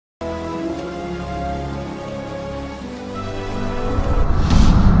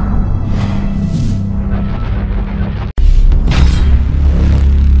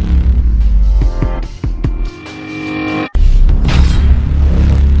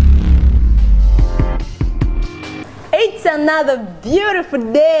another beautiful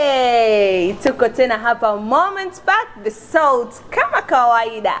day. Tuko tena hapa Moments Back the Salt kama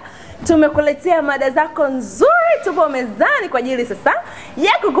kawaida. Tumekuletea mada zako nzuri, tupo mezani kwa ajili sasa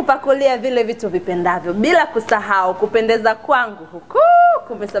ya kukupakulia vile vitu vipendavyo, bila kusahau kupendeza kwangu huku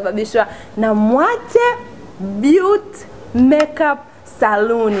kumesababishwa na Mwate Beauty Makeup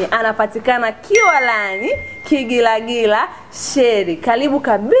Saluni. Anapatikana Kiwalani, Kigilagila, Sheri, karibu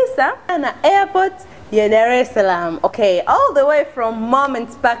kabisa na airport ya Dar es Salaam. Okay, all the way from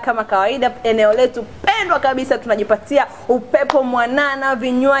Moments Back kama kawaida, eneo letu pendwa kabisa, tunajipatia upepo mwanana,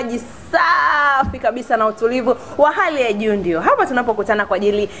 vinywaji safi kabisa na utulivu wa hali ya juu. Ndio hapa tunapokutana kwa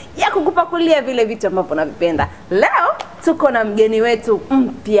ajili ya kukupakulia vile vitu ambavyo unavipenda. Leo tuko na mgeni wetu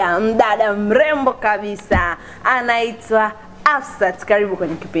mpya, mdada mrembo kabisa, anaitwa hasa. Karibu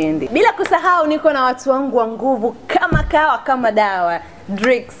kwenye kipindi. Bila kusahau niko na watu wangu wa nguvu kama kawa kama dawa,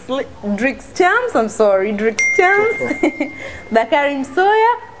 Drix Chams, Bakari Msoya,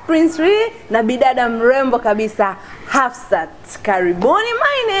 Prince Ree na bidada mrembo kabisa Hafsat. Karibuni.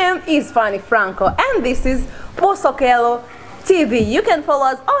 My name is Fanny Franco and this is Busokelo TV. You can follow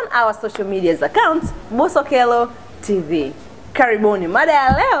us on our social media accounts, Busokelo TV. Karibuni. Mada ya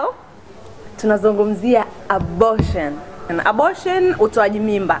leo tunazungumzia abortion. Abortion, utoaji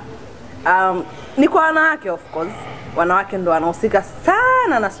mimba. Ni kwa wanawake, of course. Wanawake ndo wanahusika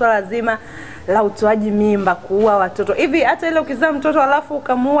sana na swala zima la utoaji mimba, kuua watoto. Hivi hata ile ukizaa mtoto alafu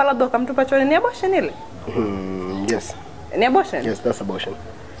ukamuua labda ukamtupa chooni, ni abortion ile? Yes. Ni abortion? Yes, that's abortion.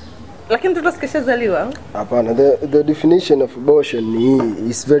 Lakini mtoto sikishazaliwa? Hapana, the definition of abortion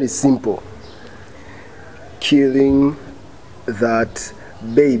is very simple. Killing that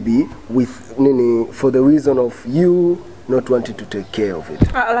baby with for the reason of you not wanting to take care of it.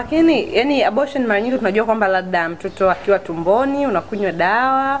 Lakini yani abortion mara nyingi tunajua kwamba labda mtoto akiwa tumboni unakunywa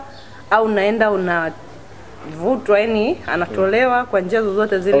dawa au unaenda unavutwa, yani anatolewa kwa njia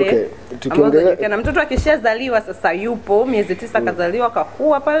zozote zile. Okay, na mtoto akishazaliwa sasa yupo miezi 9 kazaliwa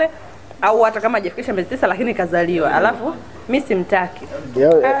kakua pale, au hata kama hajafikisha miezi 9 lakini kazaliwa, alafu mimi simtaki.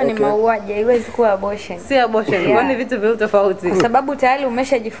 Hayo ni mauaji, haiwezi kuwa abortion. Si abortion, kwani vitu viwili tofauti. Kwa sababu tayari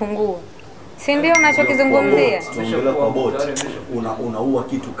umeshajifungua. Si ndio unachokizungumzia? Tunaongelea kwa abort, unaua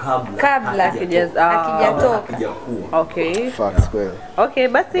kitu kabla hakijatoka. Okay. Facts kweli. Okay,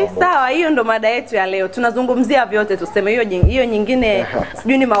 basi sawa, hiyo ndo mada yetu ya leo. Tunazungumzia vyote, tuseme hiyo nyingine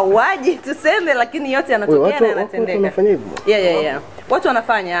sijui ni mauaji tuseme, lakini yote yanatokea na yanatendeka. Watu wanafanya hivyo? Yeah. Watu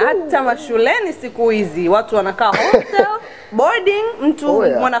wanafanya hata mashuleni siku hizi, watu wanakaa hostel, boarding, mtu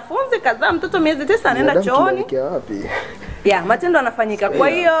mwanafunzi kazaa mtoto miezi 9 anaenda chooni. Yeah, matendo yanafanyika. Kwa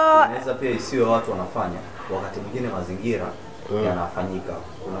hiyo inaweza pia isiwe watu wanafanya, wakati mwingine mazingira yanafanyika.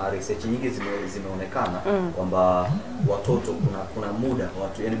 Kuna research nyingi zimeonekana kwamba watoto kuna muda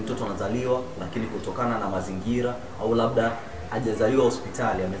watu, yani mtoto anazaliwa lakini kutokana na mazingira au labda hajazaliwa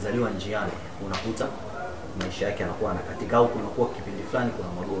hospitali, amezaliwa njiani, unakuta maisha yake yanakuwa katika, au kunakuwa kipindi fulani kuna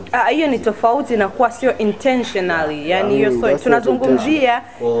magonjwa. Hiyo ni tofauti, na kuwa sio intentionally. Yani hiyo tunazungumzia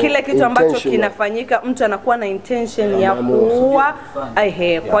kile kitu ambacho kinafanyika, mtu anakuwa na intention ya kuua.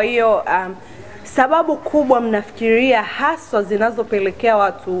 Kwa hiyo sababu kubwa mnafikiria hasa zinazopelekea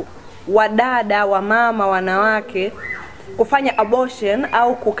watu, wadada, wa mama, wanawake kufanya abortion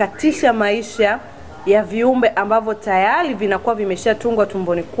au kukatisha maisha ya viumbe ambavyo tayari vinakuwa vimeshatungwa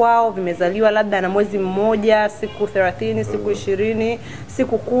tumboni kwao, vimezaliwa labda na mwezi mmoja, siku 30, siku 20,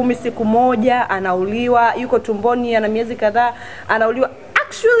 siku 10, siku 1 anauliwa, yuko tumboni ana miezi kadhaa anauliwa.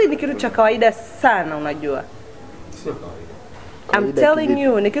 Actually ni kitu cha kawaida sana, unajua. Sio kawaida. I'm telling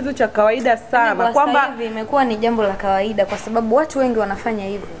you, ni kitu cha kawaida sana, kwamba hivi imekuwa ni jambo la kawaida kwa sababu watu wengi wanafanya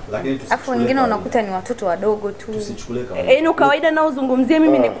hivyo. Alafu wengine unakuta ni watoto wadogo tu. Tusichukulie kawaida. Ni kawaida na uzungumzie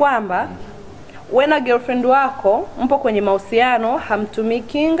mimi ni kwamba wena girlfriend wako mpo kwenye mahusiano, hamtumii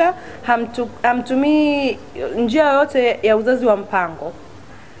kinga, hamtumii njia yote ya uzazi wa mpango,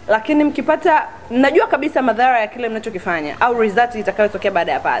 lakini mkipata, najua kabisa madhara ya kile mnachokifanya au result itakayotokea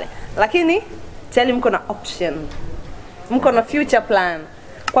baada ya pale, lakini tayari mko na option, mko na future plan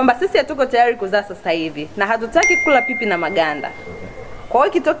kwamba sisi hatuko tayari kuzaa sasa hivi na hatutaki kula pipi na maganda. Kwa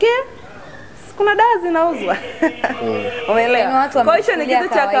hiyo kitokea kuna dawa zinauzwa. Umeelewa? Kwa hiyo ni kitu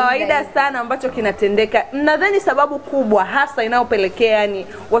cha kawaida sana ambacho kinatendeka. Nadhani sababu kubwa hasa inayopelekea yani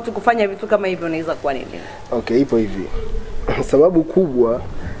watu kufanya vitu kama hivyo inaweza kuwa nini? Okay, ipo hivi. Sababu kubwa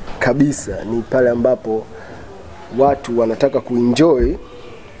kabisa ni pale ambapo watu wanataka kuenjoy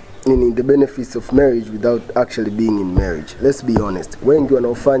the benefits of marriage without actually being in marriage. Let's be honest. Wengi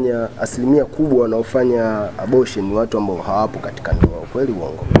wanaofanya, asilimia kubwa wanaofanya abortion ni watu ambao hawapo katika ndoa. Ukweli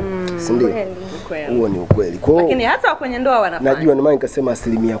uongo? Si ndio? Huo ni ukweli. Lakini hata kwenye ndoa wanafanya. Najua ni maana nikasema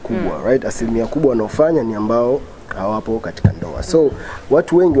asilimia kubwa, right? Asilimia kubwa wanaofanya ni ambao hawapo katika ndoa. So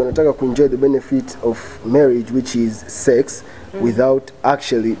watu wengi wanataka kuenjoy the benefit of marriage, which is sex, without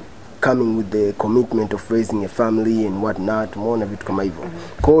actually coming with the commitment of raising a family and what not, umeona vitu kama hivyo.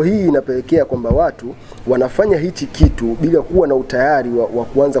 Kwa hii inapelekea kwamba watu wanafanya hichi kitu bila kuwa na utayari wa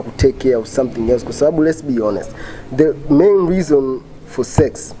kuanza ku take care of something else, kwa sababu let's be honest, the main reason for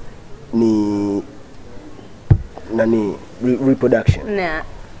sex ni reproduction.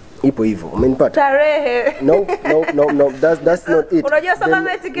 Ipo hivyo, umenipata? Tarehe. No, that's not it. Unajua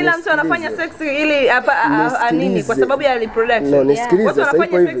kama eti kila mtu anafanya sex ili nini kwa sababu ya reproduction. No, nisikilize, watu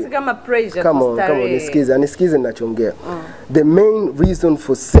wanafanya sex kama pressure. Come on, nisikize ninachoongea. The main reason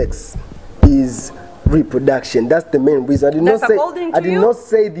for sex is reproduction. That's the main reason. I did not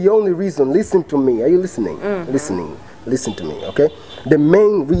say the only reason. Listen to me. Are you listening? Listen to me, okay? The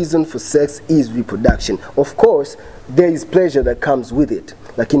main reason for sex is reproduction. Of course, there is pleasure that comes with it.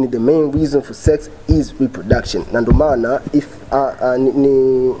 Lakini the main reason for sex is reproduction. Na ndo maana if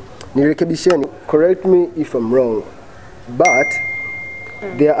nirekebisheni, correct me if I'm wrong, but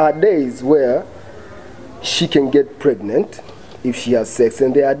there are days where she can get pregnant if she has sex,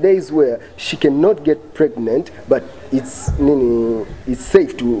 and there are days where she cannot get pregnant, but it's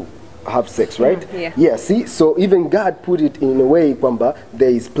safe to have sex, right? Yeah, see, so even God put it in a way kwamba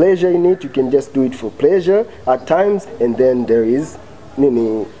there is pleasure in it. You can just do it for pleasure at times, and then there is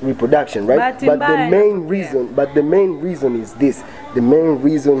reproduction, right? But the main reason is this. The main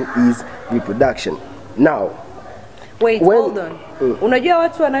reason is reproduction. Now, wait, hold on. Unajua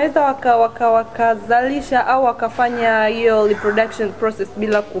watu wanaweza wakazalisha au wakafanya hiyo reproduction process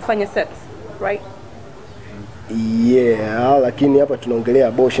bila kufanya sex, right? Yeah, lakini hapa tunaongelea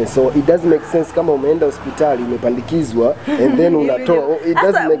abortion, so it doesn't make sense kama umeenda hospitali umepandikizwa and then unatoa. It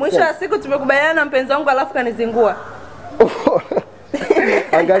doesn't make sense. Mwisho wa siku tumekubaliana na mpenzi wangu alafu kanizingua.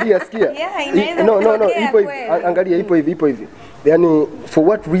 Angalia, sikia. No, ipo hivi. Angalia, ipo hivi. Yani for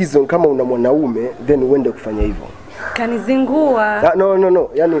what reason kama una mwanaume then uende kufanya hivyo? Kanizingua. No.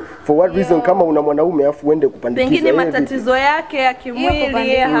 Yani for what reason kama una mwanaume afu uende kupandikiza? Pengine matatizo yake ya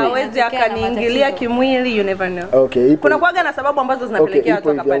kimwili hawezi akaniingilia kimwili, you never know. Okay, kuna kuaga na sababu ambazo zinapelekea watu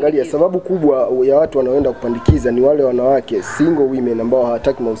kupandikiza. Angalia, sababu kubwa ya watu wanaoenda kupandikiza ni wale wanawake single women ambao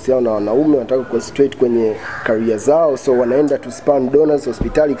hawataki mahusiano na wanaume, wanataka concentrate kwenye career zao, so wanaenda to sperm donors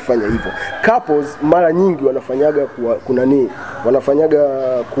hospitali kufanya hivyo. Couples mara nyingi wanafanyaga wanafanyaga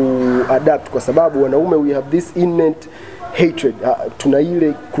kuadapt, kwa sababu wanaume we have this innate hatred, tuna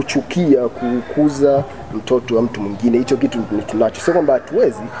ile kuchukia kukuza mtoto wa mtu mwingine. Hicho kitu tunacho, sio kwamba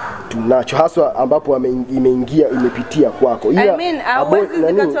hatuwezi, tunacho haswa ambapo imepitia kwako. Hawezi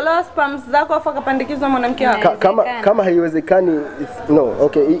zikatolewa sperms zako afa kapandikizwa mwanamke wako. Kama haiwezekani,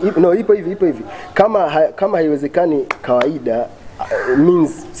 ipo hivi. Kama haiwezekani kawaida,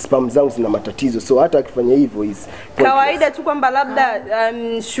 means sperm zangu zina matatizo, so hata akifanya hivyo is kawaida tu kwamba labda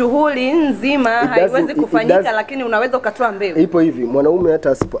shughuli nzima haiwezi kufanyika, lakini unaweza ukatoa mbegu. Ipo hivi, mwanaume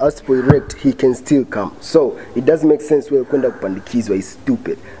hata asipo erect he can still come, so it doesn't make sense wewe kwenda kupandikizwa, is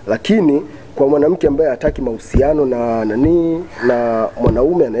stupid. Lakini kwa mwanamke ambaye hataki mahusiano na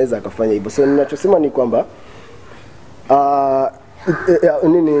mwanaume anaweza akafanya hivyo. So ninachosema ni kwamba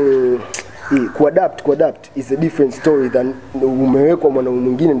kuadapt is a different story than umewekwa mwanaume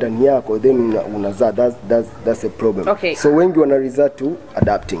mwingine ndani yako then unazaa. That's a problem. Okay. So wengi wana resort to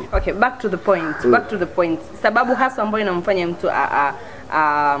adapting. Okay, back to the point. Sababu hasa ambayo inamfanya mtu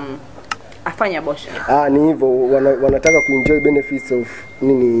afanye abortion. Ni hivyo, wanataka kuenjoy benefits of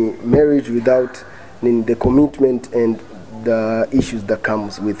marriage without the commitment and the issues that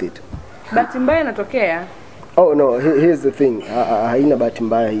comes with it. Bahati mbaya inatokea. Oh no, here's the thing. Haina bahati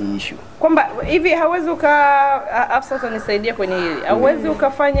mbaya hii issue. Kwamba hivi hawezi afisa nisaidia kwenye hili. Hawezi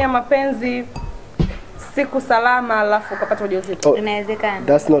ukafanya mapenzi siku salama alafu ukapata ujauzito. Inawezekana.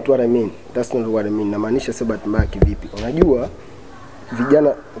 That's not what I mean. Namaanisha sasa bahati mbaya kivipi? Unajua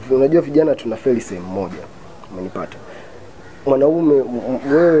vijana tunafeli sehemu moja. Umenipata? Mwanaume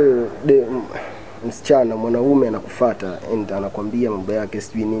wewe msichana, mwanaume anakufuata and anakuambia mambo yake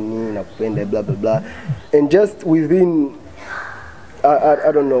sijui nini, nakupenda blah blah blah, and just within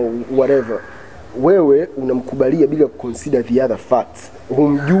I don't know whatever, wewe unamkubalia bila consider the other facts.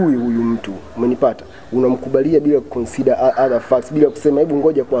 Humjui huyu mtu, umenipata? Unamkubalia bila consider other facts, bila kusema hebu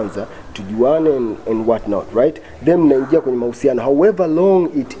ngoja kwanza tujuane and what not, right? Then mnaingia kwenye mahusiano, however long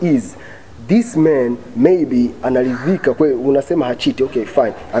it is, this man maybe analidhika kwa unasema hachiti, okay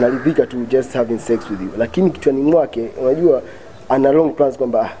fine, analidhika to just having sex with you, lakini kichwani mwake unajua ana long plans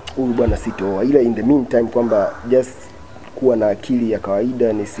kwamba huyu bwana sitooa, ila in the meantime kwamba just kuwa na akili ya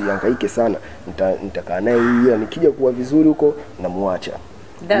kawaida, nisihangaike sana, nitakaa naye yeye, nikija kuwa vizuri huko namuacha.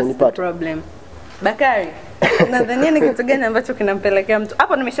 That's the problem. Bakari, nadhani ni kitu gani ambacho kinampelekea mtu?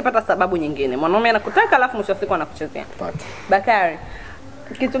 Hapo nimeshapata sababu nyingine. Mwanaume anakutaka alafu mwisho wa siku anakuchezea. Bakari,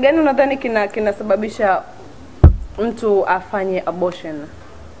 kitu gani unadhani kinasababisha mtu afanye abortion?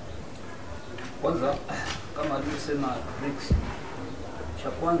 Kwanza kama alivyosema Rex, cha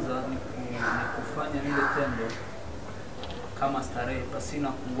kwanza ni kufanya lile tendo kama starehe pasina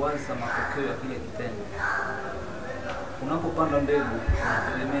kuwaza matokeo ya kile kitendo. Unapopanda mbegu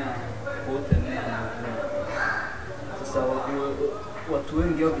unategemea wote mea na uvune. Sasa watu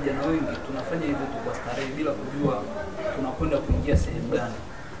wengi au vijana wengi tunafanya hivyo tu kwa starehe bila kujua tunakwenda kuingia sehemu gani,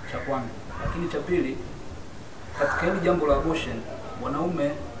 cha kwanza. Lakini cha pili, katika hili jambo la abortion,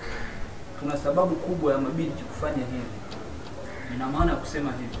 wanaume tuna sababu kubwa ya mabinti kufanya hivi. Ina maana ya kusema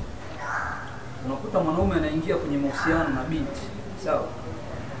hivi, unakuta mwanaume anaingia kwenye mahusiano na binti, sawa,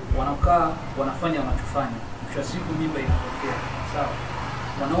 wanakaa wanafanya wanachofanya, mwisho wa siku mimba inatokea, sawa,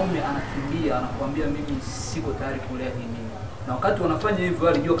 mwanaume anakimbia anakuambia mimi siko tayari kulea hii mimba, na wakati wanafanya hivyo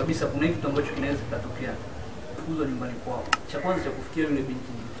alijua kabisa kuna kitu ambacho kinaweza kutokea, kufukuzwa nyumbani kwao. Cha kwanza cha kufikia yule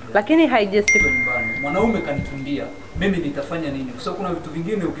binti, lakini haijustify nyumbani, mwanaume kanikimbia, mimi nitafanya nini? Kwa sababu kuna vitu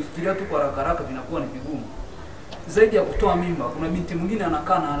vingine ukifikiria tu kwa haraka vinakuwa ni vigumu. Zaidi ya kutoa mimba, kuna binti mwingine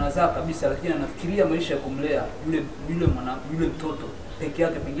anakaa na anazaa kabisa, lakini anafikiria maisha ya kumlea yule mtoto peke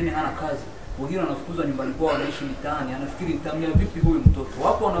yake, pengine hana kazi. Wengine wanafukuzwa nyumbani kwao, wanaishi mitaani, anafikiri nitamlea vipi huyu mtoto?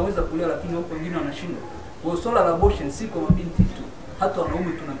 Wapo wanaweza kulea, lakini wapo wengine wanashindwa. Kwa hiyo swala la abortion si kwa mabinti tu, hata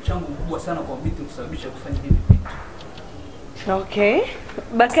wanaume tuna mchango mkubwa sana kwa mabinti kusababisha kufanya hivi vitu. Okay.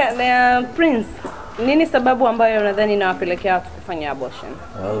 Prince, nini sababu ambayo unadhani inawapelekea watu kufanya abortion?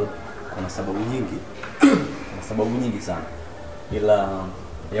 Kuna sababu nyingi. Kuna sababu nyingi sana. Ila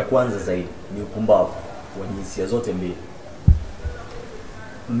ya kwanza zaidi ni upumbavu wa jinsia zote mbili.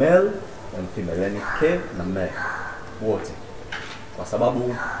 Male and female, yani ke na me, wote. Kwa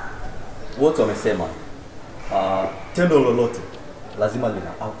sababu wote wamesema tendo lolote lazima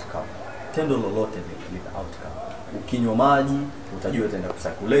lina outcome. Tendo lolote lina outcome. Ukinywa maji utajua utaenda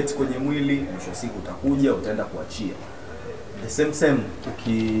kucirculate kwenye mwili, mwisho siku utakuja utaenda kuachia. The same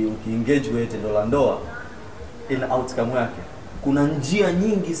ukiengage wewe tendo la ndoa, ina outcome yake. Kuna njia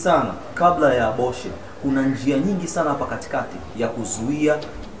nyingi sana kabla ya abortion, kuna njia nyingi sana hapa katikati ya kuzuia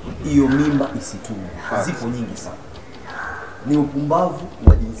hiyo mimba isitunge. Zipo nyingi sana. Ni upumbavu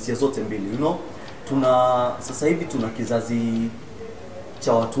wa jinsia zote mbili. Sasa hivi tuna kizazi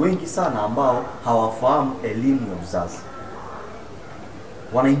cha watu wengi sana ambao hawafahamu elimu ya uzazi.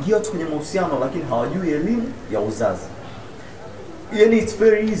 Wanaingia tu kwenye mahusiano lakini hawajui elimu ya uzazi. Yani it's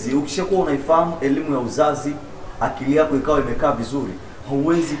very easy, ukishakuwa unaifahamu elimu ya uzazi, akili yako ikawa imekaa vizuri,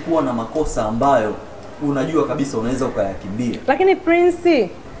 hauwezi kuwa na makosa ambayo unajua kabisa unaweza ukayakimbia. Lakini Prince,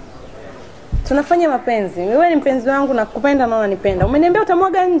 tunafanya mapenzi. Wewe ni mpenzi wangu na kupenda na unanipenda. Umeniambia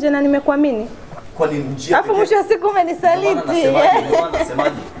utamwaga nje na nimekuamini. Kwani njia alafu mwisho wa siku umenisaliti.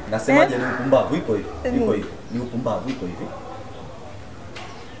 Nasemaje ni upumbavu iko hivi. Iko hivi. Ni upumbavu iko hivi.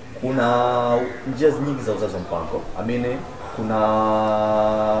 Kuna njia nyingi za uzazi wa mpango.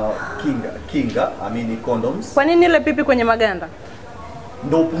 Kuna kinga, condoms. Kwa nini ile pipi kwenye maganda?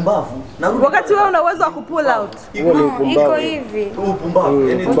 Ndio upumbavu. Wakati wewe una uwezo wa kupull out. Iko hivi. Upumbavu.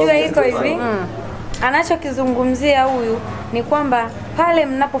 Unajua iko hivi. Anachokizungumzia huyu ni kwamba pale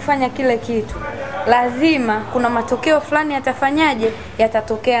mnapofanya kile kitu lazima kuna matokeo fulani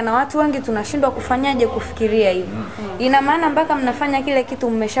yatatokea, na watu wengi tunashindwa kufanyaje kufikiria hivi. Ina maana mpaka mnafanya kile kitu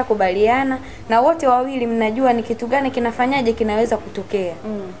mmeshakubaliana na wote wawili mnajua ni kitu gani kinaweza kutokea.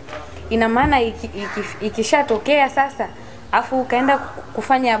 Ina maana ikishatokea sasa afu ukaenda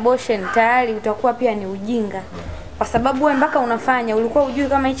kufanya abortion, tayari utakuwa pia ni ujinga. Kwa sababu wewe mpaka unafanya ulikuwa hujui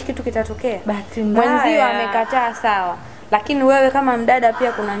kama hichi kitu kitatokea. Mwenzio amekataa, sawa. Lakini wewe kama mdada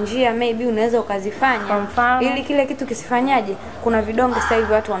pia kuna njia maybe unaweza ukazifanya ili kile kitu kisifanyaje. Kuna vidonge sasa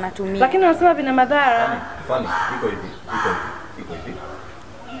hivi watu wanatumia. Lakini wanasema vina madhara. Fani, iko hivi.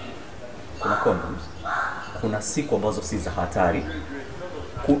 Kuna condoms. Kuna siku ambazo si za hatari.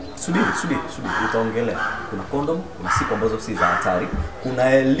 Subiri, utaongelea. Kuna condom, kuna siku ambazo si za hatari. Kuna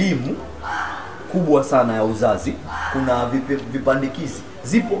elimu kubwa sana ya uzazi, kuna vipandikizi.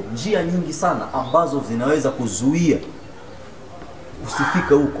 Zipo njia nyingi sana ambazo zinaweza kuzuia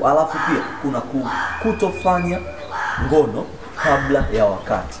usifike huko. Alafu pia kuna kutofanya ngono kabla ya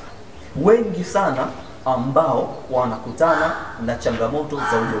wakati. Wengi sana ambao wanakutana na changamoto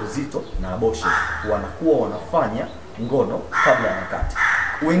za ujauzito na abortion wanakuwa wanafanya ngono kabla ya wakati.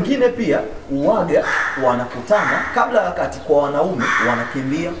 Wengine pia uwaga wanakutana kabla ya wakati, kwa wanaume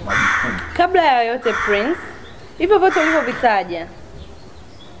wanakimbia majukumu. Kabla ya yote Prince, hivyo vyote ulivyovitaja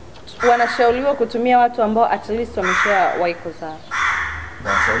wanashauriwa kutumia watu ambao at least wameshawahi kuzaa.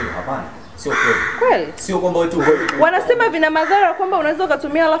 Wanashauriwa? Hapana, sio kweli. Kweli? Sio kwamba wetu wanasema vina madhara kwamba unaweza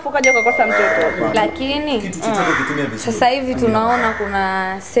ukatumia alafu ukaja ukakosa mtoto. Lakini kitu chochote kitumia vizuri. Sasa hivi tunaona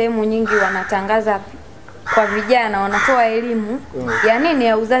kuna sehemu nyingi wanatangaza kwa vijana, wanatoa elimu ya nini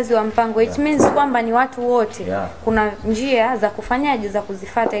ya uzazi wa mpango. It means kwamba ni watu wote. Kuna njia za kufanyaje za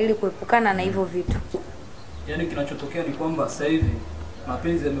kuzifuata ili kuepukana na hivyo vitu. Yaani kinachotokea ni kwamba sasa hivi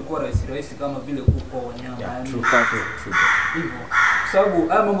mapenzi yamekuwa rahisi kama vile kupa wanyama. Hivyo kwa sababu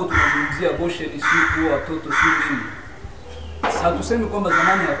haya mambo tunazungumzia abortion, si kuwa watoto, si nini. Hatusemi kwamba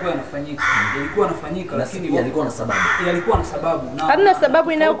zamani hayakuwa yanafanyika. Yalikuwa yanafanyika, lakini yalikuwa na sababu. Yalikuwa na sababu. Na hamna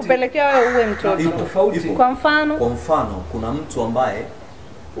sababu inayokupelekea wewe uwe mtoto. Tofauti. Kwa mfano kuna mtu ambaye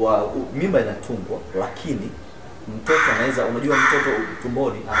mimba inatungwa, lakini mtoto anaweza, unajua mtoto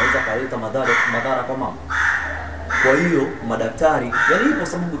tumboni anaweza kaleta madhara kwa mama. Kwa hiyo madaktari, yani ipo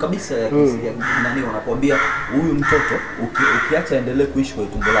sababu kabisa ya nani wanakuambia huyu mtoto ukiacha endelee kuishi kwa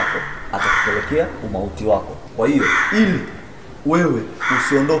tumbo lako atakupelekea umauti wako. Kwa hiyo ili wewe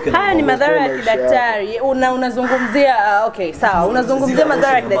usiondoke na haya ni madhara ya kidaktari. Unazungumzia okay, sawa. Unazungumzia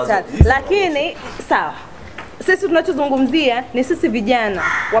madhara ya kidaktari. Lakini sawa. Sisi tunachozungumzia ni sisi vijana,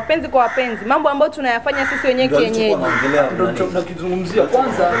 wapenzi kwa wapenzi, mambo ambayo tunayafanya sisi wenyewe kienyeji. Ndio tunakizungumzia.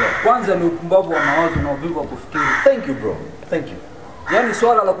 Kwanza ni upumbavu wa mawazo na uvivu wa kufikiri. Thank you bro. Thank you. Yaani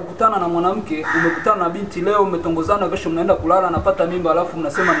swala la kukutana na mwanamke, umekutana na binti leo, umetongozana, kesho mnaenda kulala, anapata mimba, alafu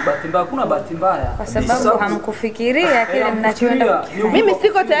mnasema ni bahati mbaya. Kuna bahati mbaya. Kwa sababu hamkufikiria kile mnachoenda. Mimi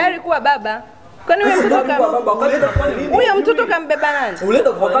siko tayari kuwa baba. Kwani huyo mtoto kambeba nani?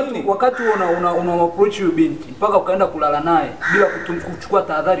 Wakati una approach huyo binti mpaka ukaenda kulala naye bila kuchukua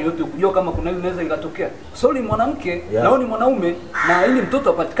tahadhari yote, kujua kama kuna ile inaweza ikatokea. So ni mwanamke na ni mwanaume, na ili mtoto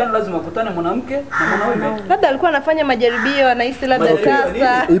apatikane lazima akutane mwanamke na mwanaume. Labda alikuwa anafanya majaribio, anahisi labda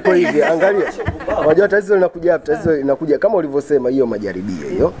kasa. Ipo hivi, angalia. Unajua tatizo linakuja hapa, tatizo linakuja kama ulivyosema hiyo majaribio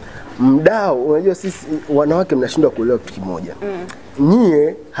hiyo. Mdao, unajua sisi wanawake mnashindwa kuelewa kitu kimoja.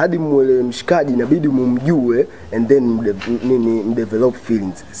 Nyie hadi muelewe mshikaji inabidi mumjue and then mdevelop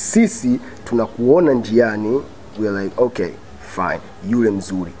feelings. Sisi tunakuona njiani, we are like okay, fine, yule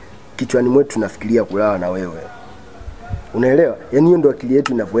mzuri. Kichwani mwetu tunafikiria kulala na wewe. Unaelewa? Yaani hiyo ndio akili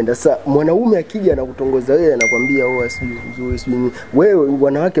yetu inavyoenda. Sasa mwanaume akija na kutongoza wewe anakuambia mzuri sijui. Wewe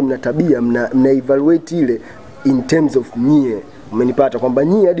wanawake mna tabia mna evaluate ile in terms of nyie. Umenipata kwamba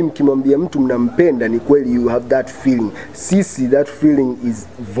nyinyi hadi mkimwambia mtu mnampenda ni kweli, you have that feeling. Sisi that feeling is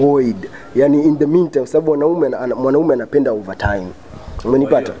void. Yani in the meantime, sababu mwanaume anapenda overtime.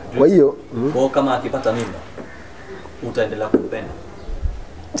 Umenipata? Kwa hiyo kama akipata mimba utaendelea kumpenda.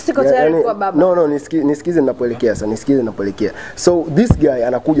 Siko tayari kuwa baba. No, nisikize ninapoelekea sasa, nisikize ninapoelekea. So this guy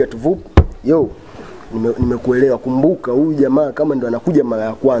anakuja tu vup, yo nimekuelewa. Kumbuka huyu jamaa kama ndo anakuja mara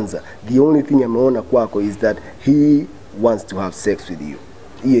ya kwanza, the only thing ameona kwako is that he wants to have sex with you.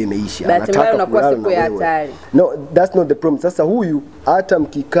 Hiyo imeisha. Anataka unakuwa siku ya hatari. No, that's not the problem. Sasa huyu hata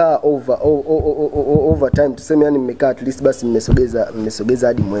mkikaa over time, tuseme yani mmekaa at least basi mmesogeza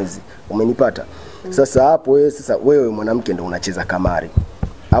hadi mwezi. Umenipata? Sasa hapo wewe mwanamke ndo unacheza kamari.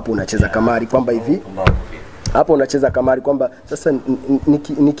 Hapo unacheza kamari kwamba hivi. Hapo unacheza kamari kwamba sasa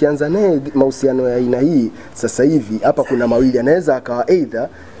nikianza naye mahusiano ya aina hii sasa hivi hapa kuna mawili, anaweza akawa either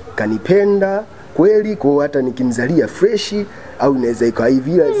kanipenda kweli kwa hata nikimzalia fresh au inaweza ikawa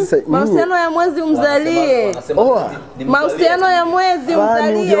hivi. Sasa mahusiano ya mwezi umzalie. Mahusiano ya mwezi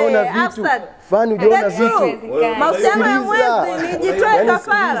umzalie. Fani unaona vitu. Mahusiano ya mwezi nijitoe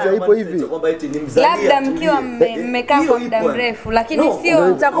kafara. Ipo hivi. Labda mkiwa mmekaa kwa muda mrefu, lakini sio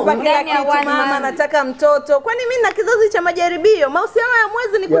nitakupatia kitu mama nataka mtoto. Kwani mimi na kizazi cha majaribio? Mahusiano ya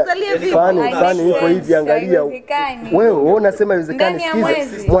mwezi ni kuzalia vipi? Fani ipo hivi, angalia. Wewe unasema haiwezekani.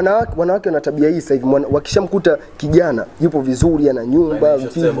 Sikiza. Wanawake wana tabia hii sasa hivi. Wakishamkuta kijana yupo vizuri, ana nyumba,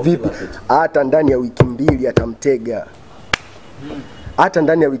 vipi, hata ndani ya wiki mbili atamtega. Hata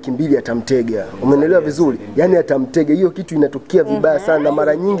ndani ya wiki mbili atamtega. Umeelewa vizuri? Yani atamtega. Hiyo kitu inatokea vibaya sana na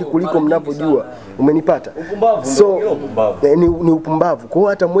mara nyingi kuliko mnavyojua. Umenipata? So ni upumbavu. Kwa hiyo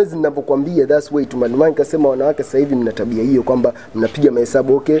hata mwezi ninapokuambia that's way to man kasema wanawake sasa hivi mna tabia hiyo kwamba mnapiga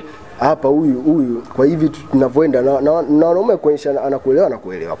mahesabu, okay, hapa huyu kwa hivi tunavyoenda na wanaume kuonyesha anakuelewa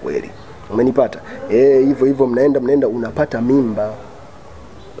kweli. Umenipata? Hivyo mnaenda unapata mimba.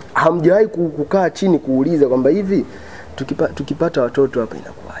 Hamjawahi kukaa chini kuuliza kwamba hivi tukipata watoto hapa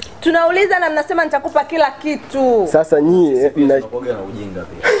inakuwaje? Tunauliza na mnasema nitakupa kila kitu. Sasa nyie tunakuaga na ujinga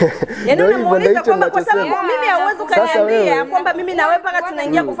pia. Yaani unamuuliza kwamba kwa sababu mimi hauwezi kuniambia kwamba mimi na wewe mpaka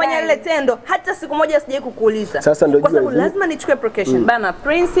tunaingia kufanya lile tendo hata siku moja sijai kukuuliza. Sasa ndio kwa sababu lazima nichukue precaution. Bana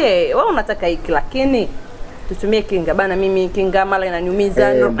Prince, wewe unataka hiki lakini tutumie kinga bana, mimi kinga mara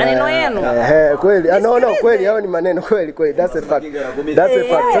inaniumiza maneno yenu. Kweli no kweli hao ni maneno kweli that's a fact.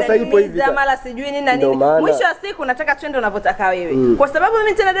 Sasa ipo hivi mara sijui nini na nini, mwisho wa siku nataka twende unavyotaka wewe kwa sababu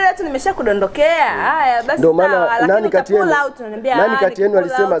mimi tena dada tu nimeshakudondokea. Haya basi ndio maana nani kati yenu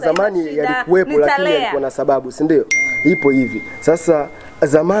alisema zamani yalikuwepo lakini yalikuwa na sababu, si ndio? Ipo hivi sasa,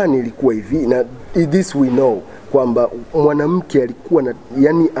 zamani ilikuwa hivi na this we know kwamba mwanamke alikuwa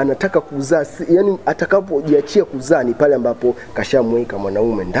yani anataka kuzaa, yani atakapojiachia kuzaa ni pale ambapo kashamweka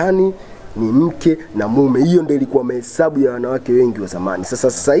mwanaume ndani, ni mke na mume. Hiyo ndio ilikuwa mahesabu ya wanawake wengi wa zamani.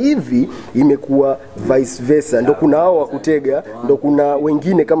 Sasa hivi imekuwa vice versa. Ndio kuna hao wa kutega, ndio kuna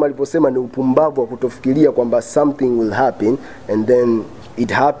wengine kama alivyosema ni upumbavu wa kutofikiria kwamba something will happen and then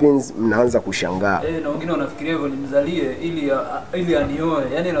it happens, mnaanza kushangaa. Na wengine wanafikiria hivyo nimzalie ili anioe.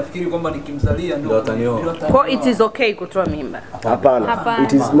 Yaani nafikiri kwamba nikimzalia ndio atanioa. Kwa it is okay kutoa mimba. Hapana.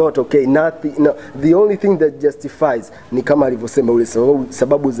 It is not okay. Nothing, no. The only thing that justifies ni kama alivyosema ule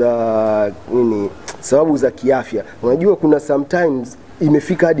sababu za nini? Sababu za kiafya. Unajua kuna sometimes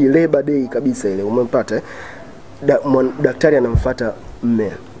imefika hadi labor day kabisa ile. Umempata daktari anamfuata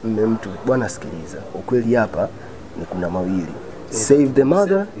mme mtu. Bwana sikiliza. Ukweli hapa ni kuna mawili. Save the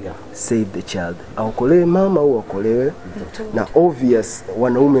mother, save the child. Aokolewe mama au aokolewe na obvious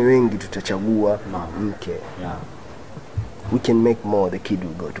wanaume wengi tutachagua mke. We can make more, the kid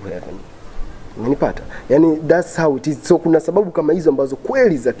will go to heaven. Umenipata? Yani that's how it is. So kuna sababu kama hizo ambazo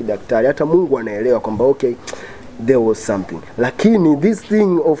kweli za kidaktari hata Mungu anaelewa kwamba okay there was something. Lakini this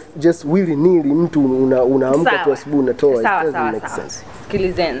thing of just willy nilly mtu unaamka tu asubuhi unatoa, it doesn't make sense.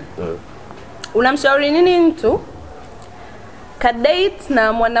 Sikilizeni. Unamshauri nini mtu kadate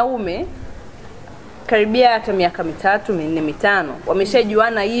na mwanaume karibia hata miaka 3, 4, 5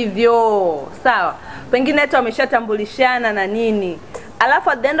 wameshajuana hivyo, sawa? Pengine hata wameshatambulishana na nini. Alafu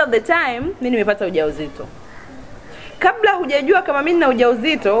at the end of the time mimi nimepata ujauzito. Kabla hujajua kama mimi nina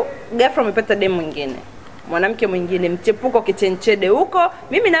ujauzito, ghafla umepata demu mwingine, mwanamke mwingine, mchepuko kichenchede huko,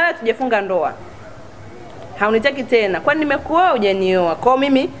 mimi na wewe tujafunga ndoa. Haunitaki tena. Kwani nimekuoa hujanioa? Kwa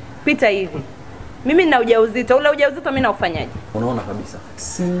mimi pita hivi. Mimi nina ujauzito, ule ujauzito mimi naufanyaje? Unaona kabisa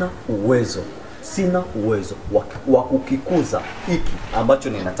sina uwezo wa kukikuza hiki ambacho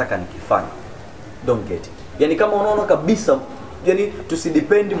ninataka nikifanye. Don't get it. Yani kama unaona kabisa, yani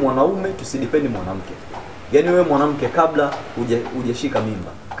tusidependi mwanaume, tusidependi mwanamke. Yani wewe mwanamke kabla hujashika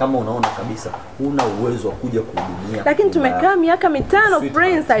mimba, kama unaona kabisa huna uwezo wa kuja kuhudumia. Lakini tumekaa miaka 5,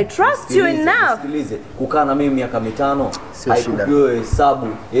 Prince, I trust you enough. Sikilize, kukaa na mimi miaka 5 haikupewe hesabu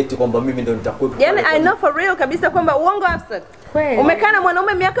eti kwamba mimi ndio nitakuwepo. Yani I know for real kabisa kwamba uongo afsad. Umekaa na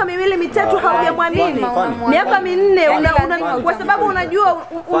mwanaume miaka 2, 3 haujamwamini. Miaka 4 kwa sababu unajua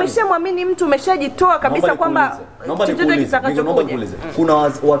umeshamwamini mtu, umeshajitoa kabisa kwamba chochote kitakachokuja. Kuna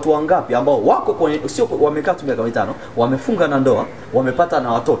watu wangapi ambao wako kwenye sio wamekaa tu miaka 5, wamefunga na ndoa, wamepata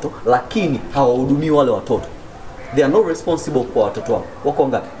na watoto lakini hawahudumii wale watoto. They are not responsible kwa watoto wao. Wako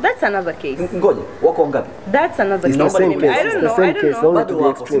ngapi? That's another case. Ngoja, wako ngapi? That's another case. I don't know. Bado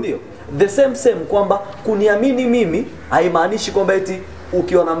wako, ndio. The same kwamba kuniamini mimi haimaanishi kwamba eti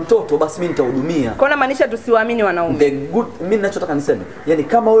ukiwa na mtoto basi mimi nitahudumia. Kwa maanisha tusiwaamini wanaume. The good, mimi ninachotaka niseme, yani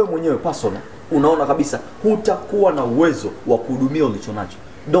kama wewe mwenyewe personal unaona kabisa hutakuwa na uwezo wa kuhudumia ulichonacho,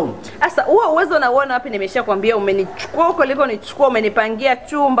 don't. Sasa huo uwezo unaona wapi? Nimeshakwambia umenichukua huko liko nichukua, umenipangia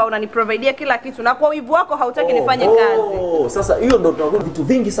chumba, unaniprovidea kila kitu, na kwa wivu wako hautaki nifanye kazi. Sasa hiyo ndio tunakuwa vitu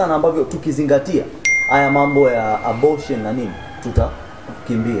vingi sana ambavyo tukizingatia haya mambo ya abortion na nini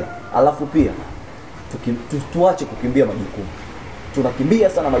tutakimbia. Alafu pia tuache kukimbia majukumu. Tunakimbia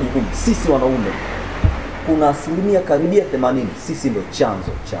sana majukumu sisi wanaume. Kuna asilimia karibia 80 sisi ndio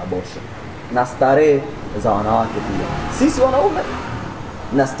chanzo cha abortion na starehe za wanawake pia. Sisi wanaume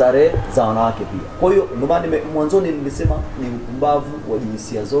na starehe za wanawake pia. Kwa hiyo ndio maana mwanzoni nilisema ni upumbavu wa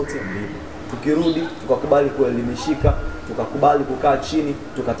jinsia zote mbili. Tukirudi tukakubali kuelimishika, tukakubali kukaa chini,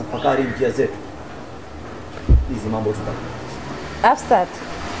 tukatafakari njia zetu, hizi mambo Afsat,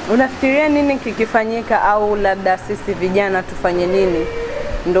 unafikiria nini kikifanyika au labda sisi vijana tufanye nini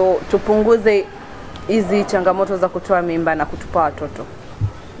ndo tupunguze hizi changamoto za kutoa mimba na kutupa watoto?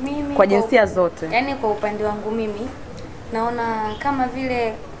 Mimi kwa jinsia zote. Yaani kwa upande wangu mimi naona kama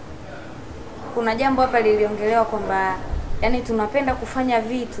vile kuna jambo hapa liliongelewa kwamba yani tunapenda kufanya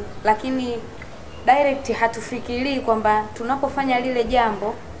vitu lakini direct hatufikirii kwamba tunapofanya lile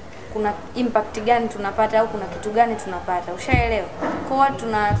jambo kuna impact gani tunapata au kuna kitu gani tunapata. Ushaelewa? Kwa hiyo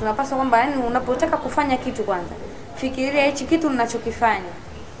tunapaswa kwamba yani unapotaka kufanya kitu kwanza fikiria hichi kitu ninachokifanya.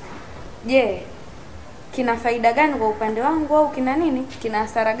 Je, kina faida gani kwa upande wangu au kina nini? Kina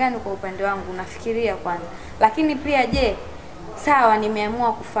hasara gani kwa upande wangu? Nafikiria kwanza. Lakini pia je, sawa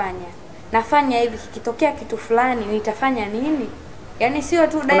nimeamua kufanya. Nafanya hivi kikitokea kitu fulani nitafanya nini? Yaani sio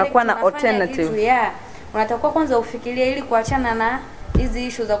tu direct unakuwa na alternative. Kitu, yeah. Unatakiwa kwanza ufikirie ili kuachana na hizi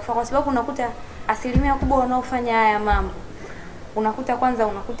issue za kufa, kwa sababu unakuta asilimia kubwa wanaofanya haya mambo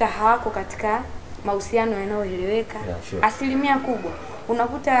unakuta hawako katika mahusiano yanayoeleweka. Yeah, sure. Asilimia kubwa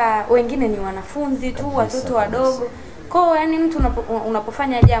unakuta wengine ni wanafunzi tu, watoto wadogo. Kwa yani mtu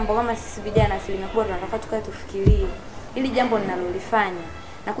unapofanya jambo kama sisi vijana, asilimia kubwa tunataka tukae tufikirie ili jambo ninalolifanya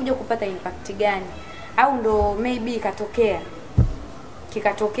na kuja kupata impact gani, au ndo maybe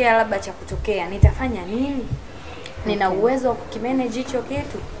kikatokea labda cha kutokea nitafanya nini, nina uwezo wa kukimanage hicho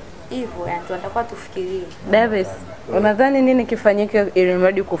kitu. Hivyo yani tunatakiwa tufikirie. Davis, unadhani nini kifanyike ili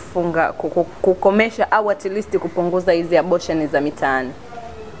mradi kukomesha au at least kupunguza hizi abortion za mitaani?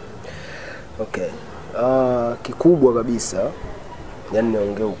 Okay. Kikubwa kabisa, yani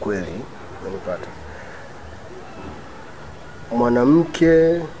niongee ukweli, unanipata.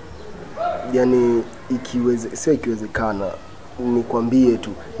 Mwanamke yani ikiwezekana nikwambie tu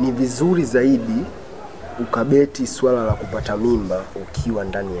ni vizuri zaidi ukabeti swala la kupata mimba ukiwa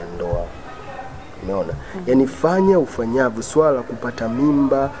ndani ya ndoa. Umeona? Yani fanya ufanyavyo swala la kupata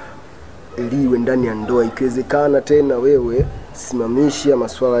mimba liwe ndani ya ndoa. Ikiwezekana tena wewe simamisha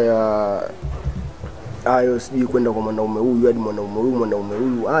masuala ya hayo, sijui kwenda kwa mwanaume huyu hadi mwanaume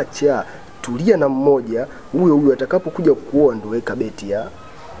huyu, acha tulia na mmoja huyo atakapokuja kuoa ndio weka beti ya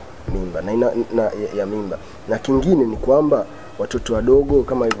mimba ya mimba. Na kingine ni kwamba watoto wadogo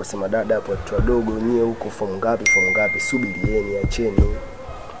kama alivyosema dada hapo, watoto wadogo nyie huko form ngapi, subirieni, acheni.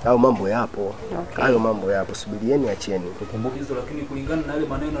 Au mambo yapo. Okay. Hayo mambo yapo, subirieni, acheni. Tukumbuke hizo, lakini kulingana na yale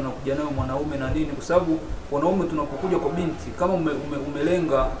maneno anakuja nayo mwanaume na nini, kwa sababu wanaume tunapokuja kwa binti kama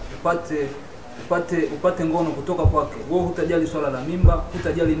umelenga upate ngono kutoka kwake, wewe hutajali swala la mimba,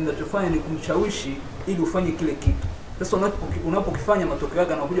 hutajali nini, unachofanya ni kumshawishi ili ufanye kile kitu. Sasa unapokifanya matokeo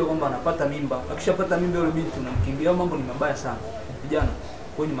yake anakuja kwamba anapata mimba. Akishapata mimba yule binti unamkimbia. Mambo ni mabaya sana. Vijana,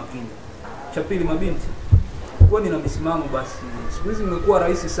 kwenye makini. Cha pili, mabinti, kuwa na misimamo basi. Siku hizi imekuwa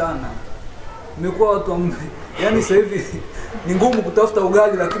rahisi sana. Imekuwa watu yani sasa hivi ni ngumu kutafuta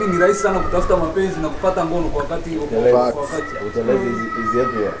ugali, lakini ni rahisi sana kutafuta mapenzi na kupata ngono kwa wakati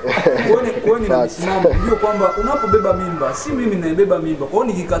Kwenye na misimamo. Ndio kwamba unapobeba mimba, si mimi naibeba mimba. Kwa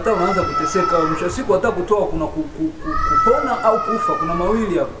hiyo nikikataa unaanza kuteseka, mwisho siku hata kutoa kuna kupona au kufa, kuna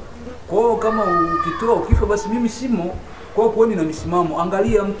mawili hapo. Kwa hiyo kama ukitoa ukifa basi mimi simo. Kwa hiyo kwenye na misimamo,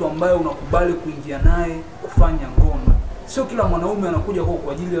 angalia mtu ambaye unakubali kuingia naye kufanya ngono. Sio kila mwanaume anakuja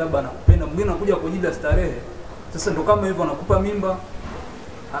kwa ajili labda anakupenda, mwingine anakuja kwa ajili ya starehe. Sasa ndo kama hivyo anakupa mimba,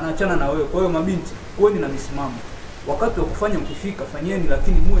 anaachana na wewe. Kwa hiyo mabinti, kuweni na misimamo. Wakati wa kufanya mkifika, fanyeni,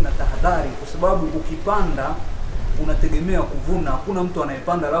 lakini muwe na tahadhari, kwa sababu ukipanda unategemea kuvuna. Hakuna mtu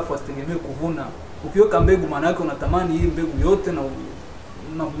anayepanda alafu asitegemee kuvuna. Ukiweka mbegu maana yake unatamani hii mbegu yote na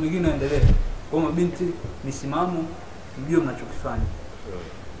mwingine aendelee. Kwa hiyo mabinti, misimamo, ndio mnachokifanya.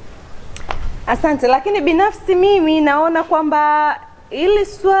 Asante, lakini binafsi mimi naona kwamba ili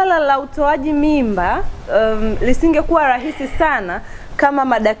swala la utoaji mimba lisingekuwa rahisi sana kama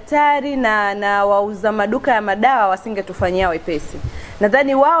madaktari na wauza maduka ya madawa wasingetufanyia wepesi.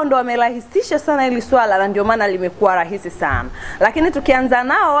 Nadhani wao ndo wamerahisisha sana ili swala, na ndio maana limekuwa rahisi sana. Lakini tukianza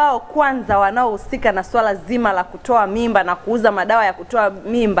nao wao kwanza wanaohusika na swala zima la kutoa mimba na kuuza madawa ya kutoa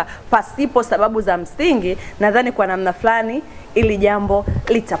mimba pasipo sababu za msingi, nadhani kwa namna fulani ili jambo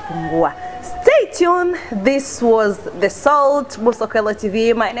litapungua. Stay tuned. This was The Salt, Busokelo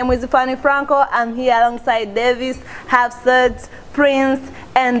TV. My name is Fanny Franco. I'm here alongside Davis, Hafsat, Prince,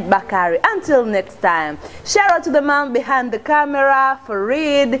 and Bakari. Until next time. Shout out to the man behind the camera,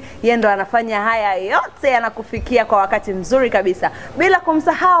 Farid. Yendo anafanya haya yote yanakufikia kwa wakati mzuri kabisa. Bila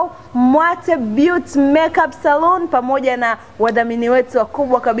kumsahau Mwate Beauty Makeup Salon pamoja na wadhamini wetu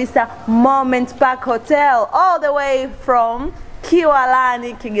wakubwa kabisa Moment Park Hotel, all the way from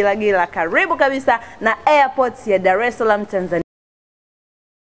Kiwalani, Kigilagila, karibu kabisa na airport ya Dar es Salaam, Tanzania.